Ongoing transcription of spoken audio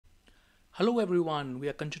Hello everyone, we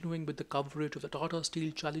are continuing with the coverage of the Tata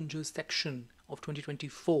Steel Challengers section of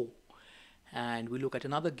 2024, and we look at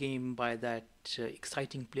another game by that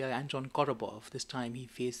exciting player Anton Korobov. This time he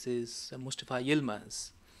faces Mustafa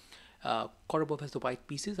Yilmaz. Korobov has the white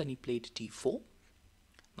pieces and he played d4,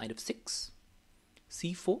 knight f6,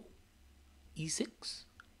 c4, e6,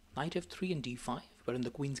 knight f3 and d5, wherein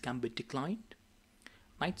the queen's gambit declined,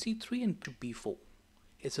 knight c3 and b4.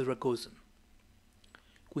 It's a Ragozin.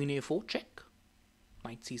 Queen a4 check,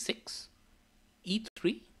 knight c6,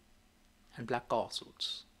 e3, and black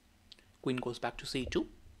castles. Queen goes back to c2,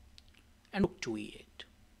 and rook to e8.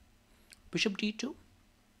 Bishop d2,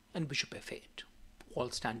 and bishop f8. All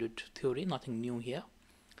standard theory, nothing new here.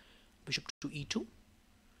 Bishop to e2,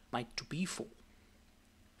 knight to b4.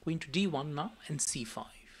 Queen to d1 now, and c5.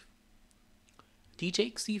 D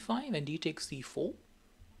takes c5 and d takes c4.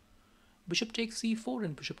 Bishop takes c4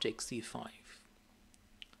 and bishop takes c5.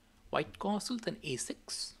 White castle, then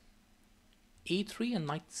a6, a3 and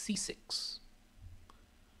knight c6.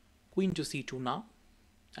 Queen to c2 now,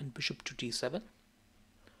 and bishop to d7.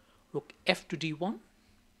 Rook f to d1,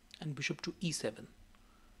 and bishop to e7.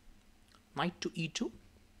 Knight to e2,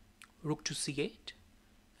 rook to c8,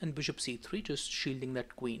 and bishop c3, just shielding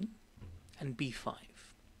that queen, and b5.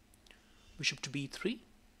 Bishop to b3,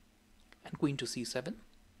 and queen to c7.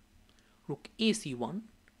 Rook ac1.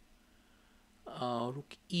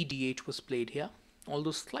 Rook e d8 was played here,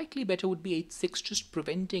 although slightly better would be h6, just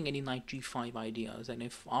preventing any knight g5 ideas, and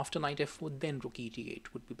if after knight f4 then rook e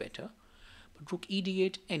d8 would be better, but rook e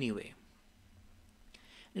d8 anyway.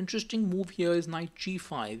 An interesting move here is knight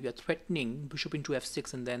g5. We are threatening bishop into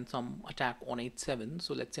f6 and then some attack on h7,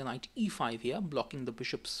 so let's say knight e5 here, blocking the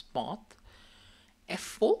bishop's path.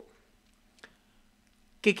 f4,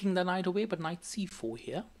 kicking the knight away, but knight c4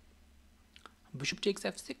 here. Bishop takes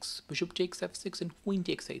f6, bishop takes f6, and queen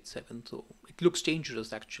takes h7, so it looks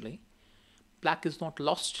dangerous actually. Black is not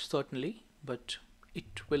lost certainly, but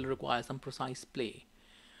it will require some precise play.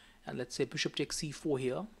 And let's say bishop takes c4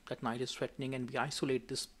 here, that knight is threatening, and we isolate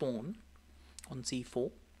this pawn on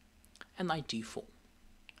c4, and knight d4.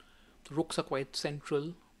 The rooks are quite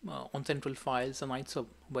central, on central files, the knights are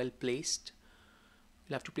well placed.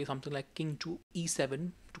 We'll have to play something like king to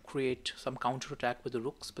e7 to create some counter attack with the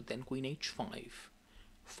rooks, but then queen h5,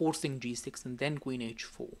 forcing g6 and then queen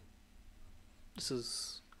h4.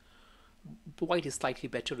 White is slightly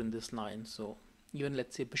better in this line, so even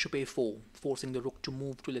let's say bishop a4, forcing the rook to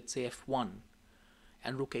move to let's say f1,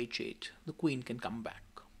 and rook h8, the queen can come back.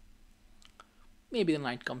 Maybe the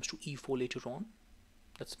knight comes to e4 later on,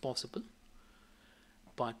 that's possible.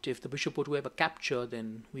 But if the bishop were to have a capture,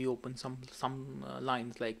 then we open some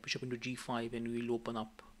lines like bishop into g5, and we'll open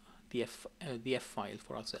up the f file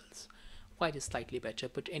for ourselves. White is slightly better,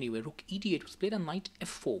 but anyway, rook e d8 was played and knight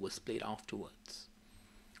f4 was played afterwards.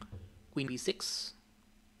 Queen b6,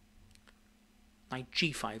 knight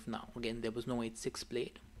g5 now. Again, there was no h6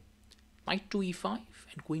 played. Knight to e5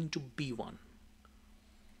 and queen to b1.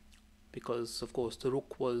 Because of course the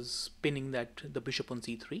rook was pinning the bishop on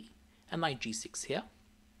c3, and knight g6 here.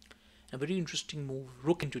 A very interesting move,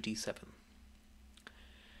 rook into d7.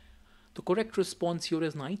 The correct response here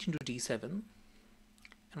is knight into d7,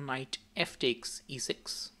 and knight f takes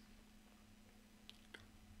e6.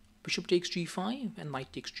 Bishop takes g5 and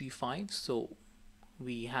knight takes g5, so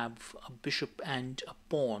we have a bishop and a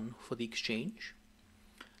pawn for the exchange.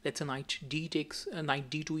 Let's say knight d to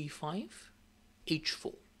e5,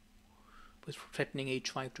 h4. We're threatening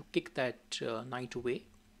h5 to kick that knight away.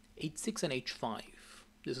 h6 and h5.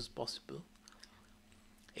 This is possible.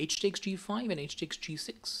 H takes g5 and h takes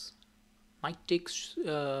g6. Knight takes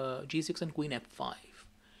g6 and queen f5.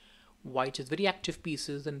 White has very active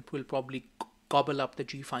pieces and will probably gobble up the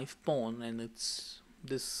g5 pawn, and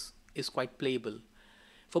this is quite playable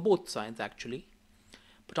for both sides actually.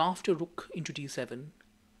 But after rook into d7,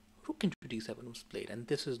 rook into d7 was played, and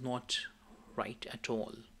this is not right at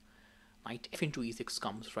all. Knight f into e6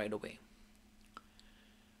 comes right away.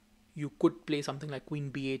 You could play something like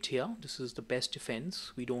queen b8 here. This is the best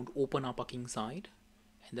defense. We don't open up our king side,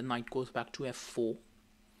 and then knight goes back to f4,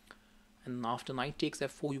 and after knight takes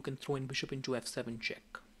f4 you can throw in bishop into f7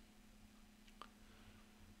 check.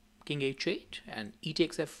 King h8 and e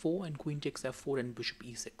takes f4 and queen takes f4 and bishop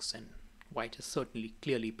e6, and white is certainly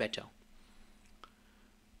clearly better.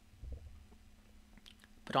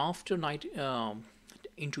 But after knight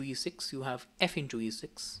into e6 you have f into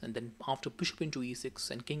e6, and then after bishop into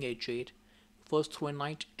e6 and king h8, first throw a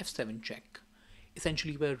knight f7 check.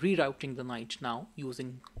 Essentially we're rerouting the knight now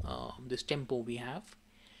using this tempo we have.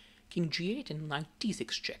 King g8 and knight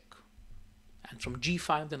t6 check, and from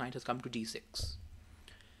g5 the knight has come to d6.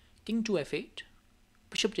 king to f8,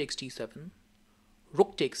 bishop takes d7,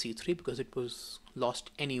 rook takes c3 because it was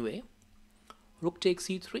lost anyway, rook takes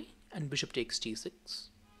c3 and bishop takes d6,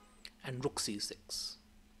 and rook c6.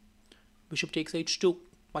 Bishop takes h2,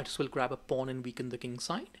 might as well grab a pawn and weaken the king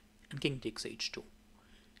side, and king takes h2,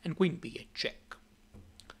 and queen b8 check,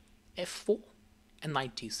 f4 and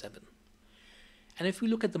knight d7. And if we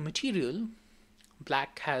look at the material,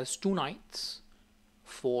 black has two knights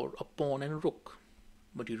for a pawn and a rook.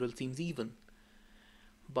 Material seems even,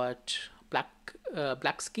 but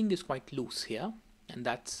black's king is quite loose here, and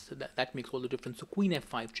that makes all the difference. So queen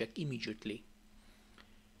f5 check immediately,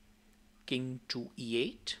 king to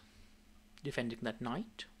e8, defending that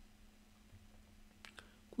knight,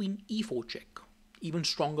 queen e4 check. Even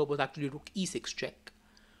stronger was actually rook e6 check,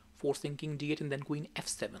 forcing king d8 and then queen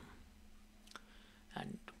f7.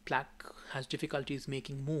 And black has difficulties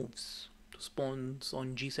making moves. The pawns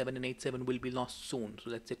on g7 and h7 will be lost soon. So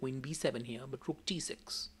let's say queen b7 here, but rook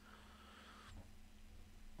d6.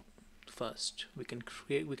 First, we can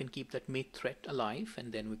keep that mate threat alive,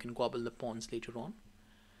 and then we can gobble the pawns later on.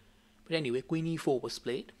 But anyway, queen e4 was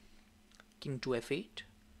played, king to f8,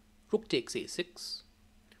 rook takes a6,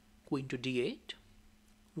 queen to d8,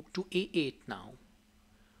 rook to a8 now.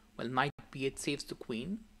 Well, knight b8 saves the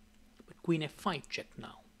queen, but queen f5 check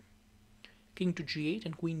now. King to g8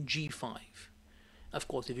 and queen g5. Of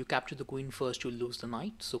course, if you capture the queen first, you'll lose the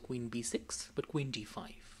knight, so queen b6, but queen d5.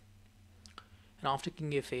 And after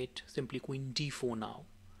king f8, simply queen d4 now.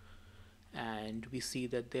 And we see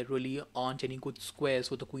that there really aren't any good squares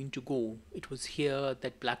for the queen to go. It was here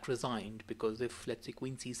that black resigned, because if, let's say,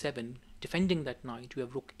 queen c7, defending that knight, you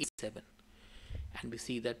have rook a7. And we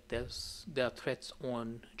see that there are threats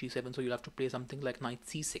on g7, so you'll have to play something like knight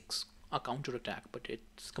c6, a counter-attack, but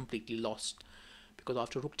it's completely lost, because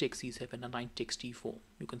after rook takes c7 and knight takes d4,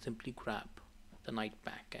 you can simply grab the knight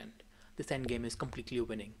back, and this endgame is completely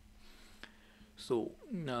winning. So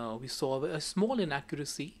we saw a small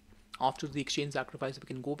inaccuracy after the exchange sacrifice. We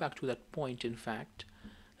can go back to that point, in fact,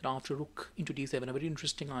 that after rook into d7, a very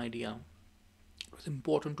interesting idea. It was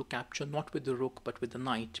important to capture not with the rook but with the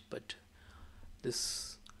knight, but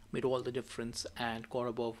this made all the difference, and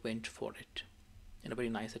Korobov went for it in a very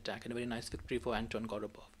nice attack and a very nice victory for Anton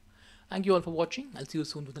Korobov. Thank you all for watching. I'll see you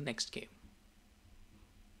soon with the next game.